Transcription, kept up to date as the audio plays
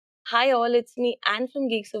Hi all, it's me Anne from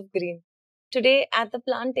Geeks of Green. Today at the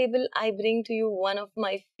plant table, I bring to you one of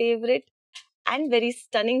my favorite and very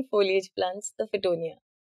stunning foliage plants, the Fittonia.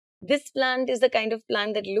 This plant is the kind of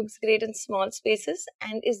plant that looks great in small spaces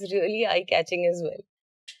and is really eye-catching as well.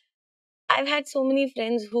 I've had so many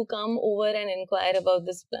friends who come over and inquire about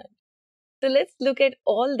this plant. So let's look at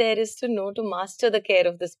all there is to know to master the care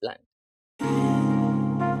of this plant.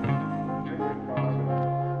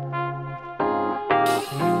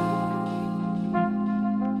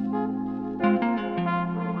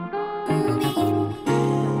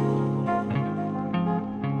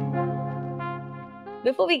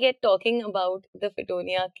 Before we get talking about the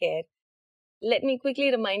Fittonia care, let me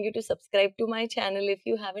quickly remind you to subscribe to my channel if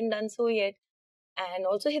you haven't done so yet, and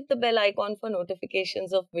also hit the bell icon for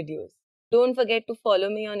notifications of videos. Don't forget to follow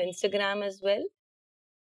me on Instagram as well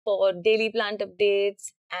for daily plant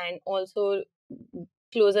updates and also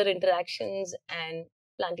closer interactions and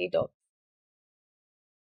planty talk.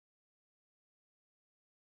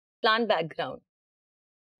 Plant background.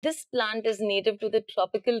 This plant is native to the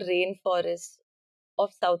tropical rainforests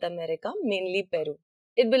of South America, mainly Peru.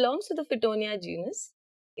 It belongs to the Fittonia genus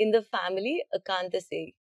in the family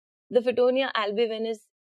Acanthaceae. The Fittonia albivenis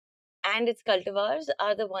and its cultivars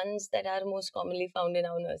are the ones that are most commonly found in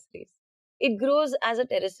our nurseries. It grows as a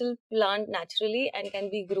terrestrial plant naturally and can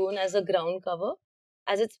be grown as a ground cover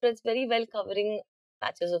as it spreads very well, covering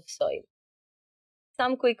patches of soil.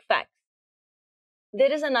 Some quick facts.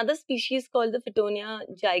 There is another species called the Fittonia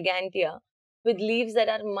gigantea with leaves that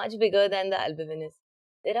are much bigger than the albivenis.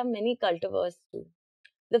 There are many cultivars too.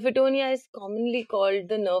 The Fittonia is commonly called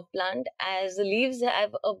the nerve plant as the leaves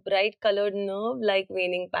have a bright colored nerve-like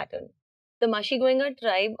veining pattern. The Mashiguenga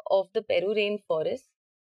tribe of the Peru rainforest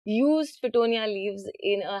used Fittonia leaves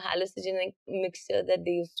in a hallucinogenic mixture that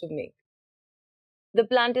they used to make. The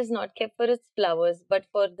plant is not kept for its flowers but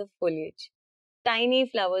for the foliage. Tiny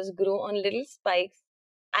flowers grow on little spikes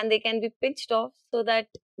and they can be pinched off so that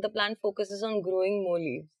the plant focuses on growing more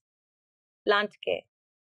leaves. Plant care.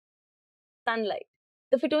 Sunlight.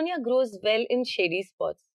 The Fittonia grows well in shady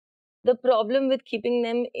spots. The problem with keeping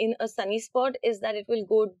them in a sunny spot is that it will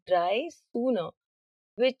go dry sooner,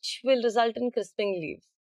 which will result in crisping leaves.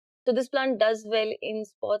 So this plant does well in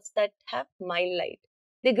spots that have mild light.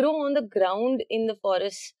 They grow on the ground in the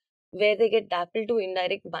forest where they get dappled to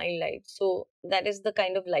indirect mild light. So that is the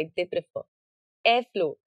kind of light they prefer.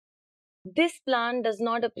 Airflow. This plant does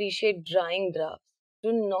not appreciate drying drafts.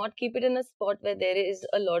 Do not keep it in a spot where there is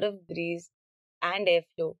a lot of breeze and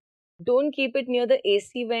airflow. Don't keep it near the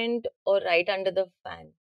AC vent or right under the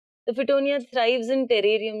fan. The Fittonia thrives in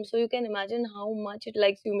terrarium, so you can imagine how much it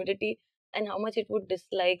likes humidity and how much it would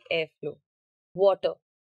dislike airflow. Water.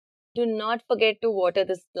 Do not forget to water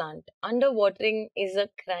this plant. Underwatering is a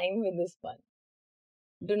crime with this one.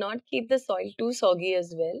 Do not keep the soil too soggy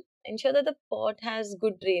as well. Ensure that the pot has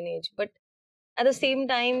good drainage, but at the same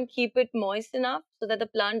time, keep it moist enough so that the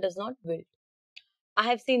plant does not wilt. I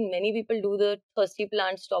have seen many people do the thirsty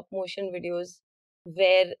plant stop motion videos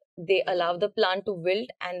where they allow the plant to wilt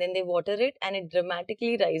and then they water it and it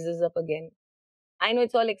dramatically rises up again. I know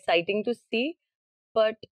it's all exciting to see,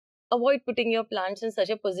 but avoid putting your plants in such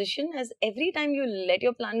a position as every time you let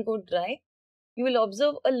your plant go dry, you will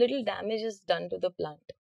observe a little damage is done to the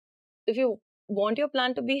plant. If you want your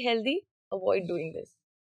plant to be healthy, avoid doing this.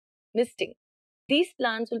 Misting. These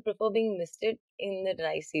plants will prefer being misted in the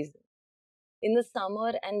dry season. In the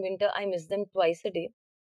summer and winter, I mist them twice a day,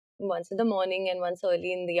 once in the morning and once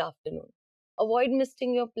early in the afternoon. Avoid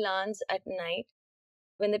misting your plants at night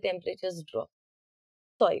when the temperatures drop.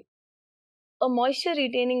 Soil. A moisture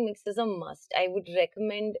retaining mix is a must. I would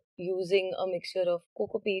recommend using a mixture of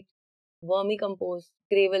coco peat, vermicompost,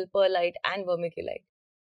 gravel, perlite, and vermiculite.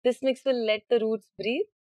 This mix will let the roots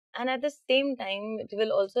breathe and at the same time, it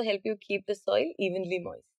will also help you keep the soil evenly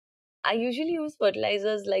moist. I usually use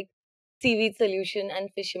fertilizers like seaweed solution and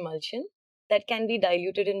fish emulsion that can be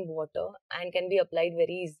diluted in water and can be applied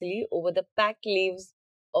very easily over the packed leaves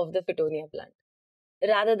of the Fittonia plant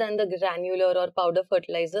rather than the granular or powder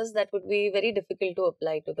fertilizers that would be very difficult to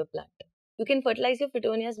apply to the plant. You can fertilize your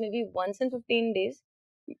Fittonias maybe once in 15 days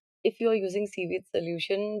if you are using seaweed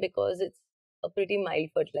solution because it's a pretty mild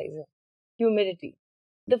fertilizer. Humidity.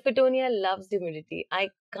 The Fittonia loves humidity. I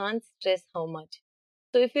can't stress how much.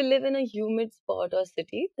 So if you live in a humid spot or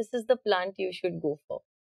city, this is the plant you should go for.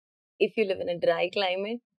 If you live in a dry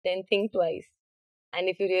climate, then think twice. And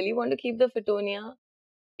if you really want to keep the Fittonia,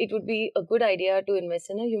 it would be a good idea to invest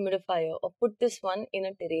in a humidifier or put this one in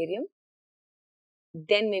a terrarium.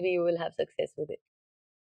 Then maybe you will have success with it.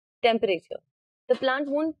 Temperature. The plant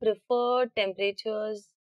won't prefer temperatures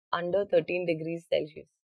under 13 degrees Celsius.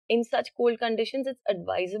 In such cold conditions, it's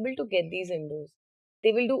advisable to get these indoors.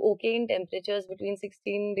 They will do okay in temperatures between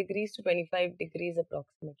 16 degrees to 25 degrees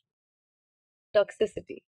approximately.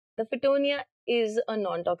 Toxicity. The Fittonia is a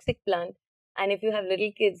non toxic plant, and if you have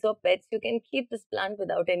little kids or pets, you can keep this plant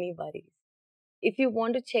without any worries. If you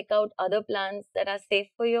want to check out other plants that are safe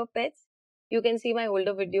for your pets, you can see my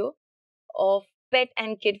older video of pet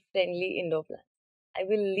and kid friendly indoor plants. I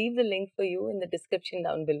will leave the link for you in the description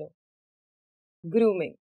down below.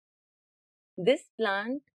 Grooming. This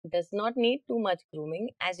plant does not need too much grooming,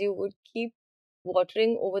 as you would keep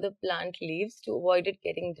watering over the plant leaves to avoid it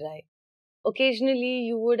getting dry. Occasionally,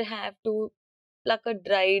 you would have to pluck a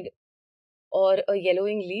dried or a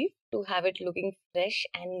yellowing leaf to have it looking fresh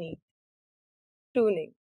and neat.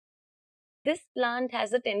 Pruning. This plant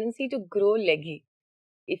has a tendency to grow leggy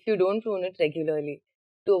if you don't prune it regularly.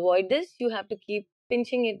 To avoid this, you have to keep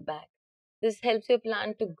pinching it back. This helps your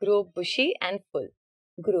plant to grow bushy and full.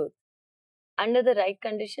 Growth. Under the right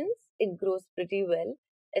conditions, it grows pretty well,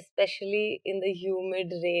 especially in the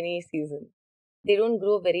humid, rainy season. They don't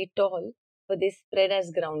grow very tall, but they spread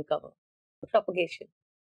as ground cover. Propagation.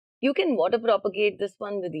 You can water propagate this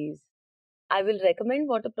one with ease. I will recommend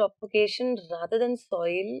water propagation rather than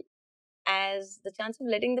soil, as the chance of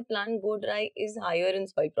letting the plant go dry is higher in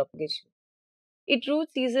soil propagation. It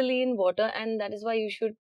roots easily in water, and that is why you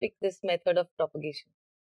should pick this method of propagation.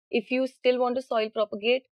 If you still want to soil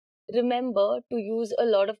propagate, remember to use a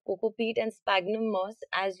lot of cocoa peat and sphagnum moss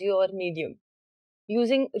as your medium.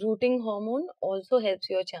 Using rooting hormone also helps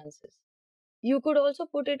your chances. You could also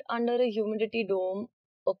put it under a humidity dome,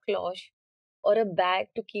 a cloche, or a bag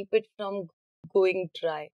to keep it from going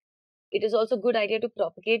dry. It is also a good idea to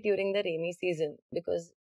propagate during the rainy season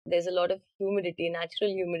because there's a lot of humidity,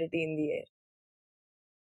 natural humidity in the air.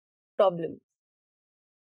 Problems.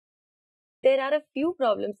 There are a few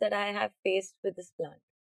problems that I have faced with this plant,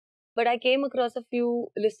 but I came across a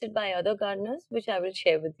few listed by other gardeners which I will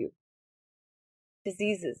share with you.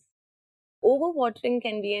 Diseases. Overwatering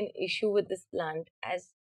can be an issue with this plant, as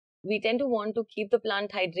we tend to want to keep the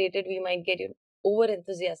plant hydrated. We might get over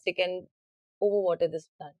enthusiastic and overwater this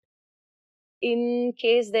plant. In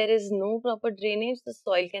case there is no proper drainage, the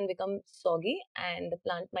soil can become soggy and the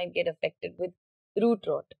plant might get affected with root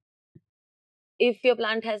rot. If your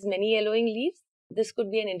plant has many yellowing leaves, this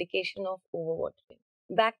could be an indication of overwatering.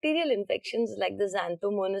 Bacterial infections like the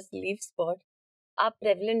Xanthomonas leaf spot are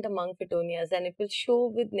prevalent among Fittonias, and it will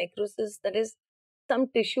show with necrosis, that is, some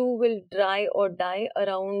tissue will dry or die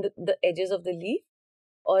around the edges of the leaf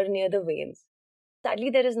or near the veins. Sadly,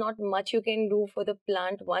 there is not much you can do for the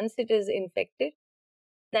plant once it is infected.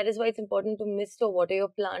 That is why it's important to mist or water your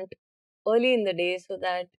plant early in the day so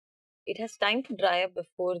that it has time to dry up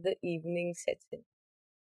before the evening sets in.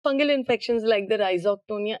 Fungal infections like the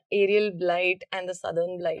Rhizoctonia aerial blight and the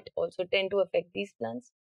southern blight also tend to affect these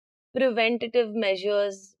plants. Preventative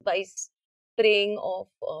measures by spraying of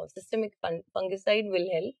systemic fungicide will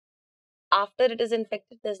help. After it is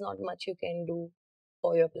infected, there's not much you can do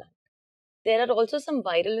for your plant. There are also some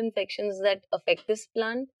viral infections that affect this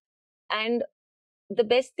plant, and the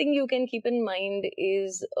best thing you can keep in mind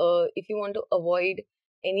is if you want to avoid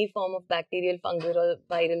any form of bacterial, fungal, or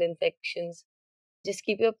viral infections, just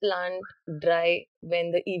keep your plant dry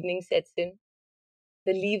when the evening sets in,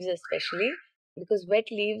 the leaves especially, because wet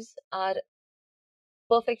leaves are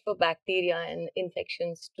perfect for bacteria and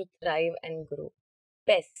infections to thrive and grow.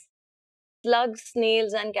 Pests, slugs,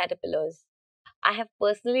 snails, and caterpillars. I have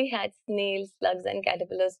personally had snails, slugs, and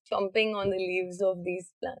caterpillars chomping on the leaves of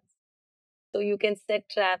these plants. So you can set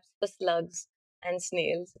traps for slugs and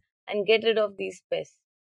snails and get rid of these pests.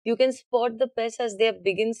 You can spot the pests as they are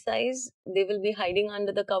big in size. They will be hiding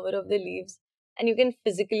under the cover of the leaves, and you can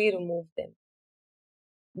physically remove them.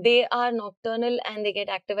 They are nocturnal and they get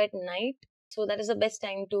active at night. So that is the best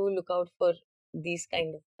time to look out for these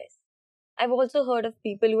kind of pests. I've also heard of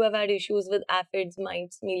people who have had issues with aphids,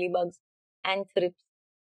 mites, mealybugs, and thrips.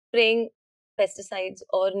 Spraying pesticides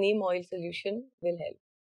or neem oil solution will help.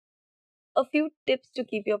 A few tips to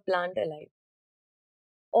keep your plant alive.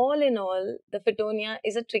 All in all, the Fittonia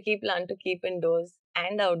is a tricky plant to keep indoors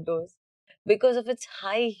and outdoors because of its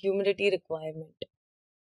high humidity requirement.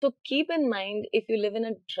 So keep in mind, if you live in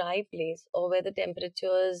a dry place or where the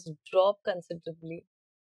temperatures drop considerably,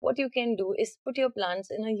 what you can do is put your plants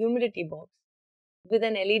in a humidity box with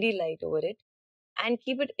an LED light over it and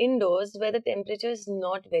keep it indoors where the temperature is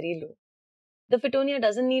not very low. The Fittonia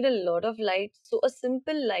doesn't need a lot of light, so a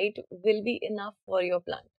simple light will be enough for your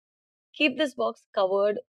plant. Keep this box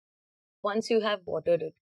covered once you have watered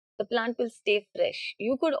it. The plant will stay fresh.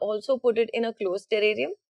 You could also put it in a closed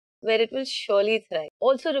terrarium where it will surely thrive.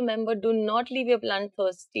 Also, remember, do not leave your plant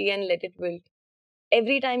thirsty and let it wilt.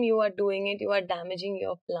 Every time you are doing it, you are damaging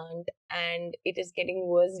your plant and it is getting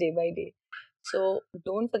worse day by day. So,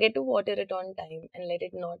 don't forget to water it on time and let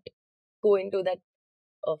it not go into that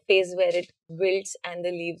phase where it wilts and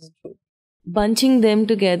the leaves droop. Bunching them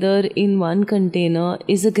together in one container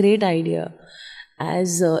is a great idea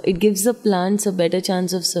as it gives the plants a better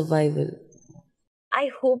chance of survival.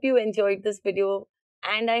 I hope you enjoyed this video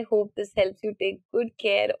and I hope this helps you take good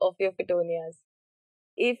care of your Fittonias.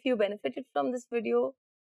 If you benefited from this video,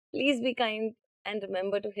 please be kind and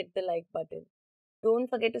remember to hit the like button. Don't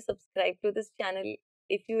forget to subscribe to this channel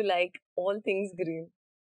if you like all things green.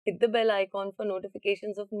 Hit the bell icon for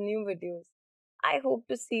notifications of new videos. I hope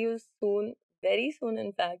to see you soon, very soon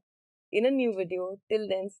in fact, in a new video. Till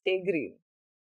then, stay green.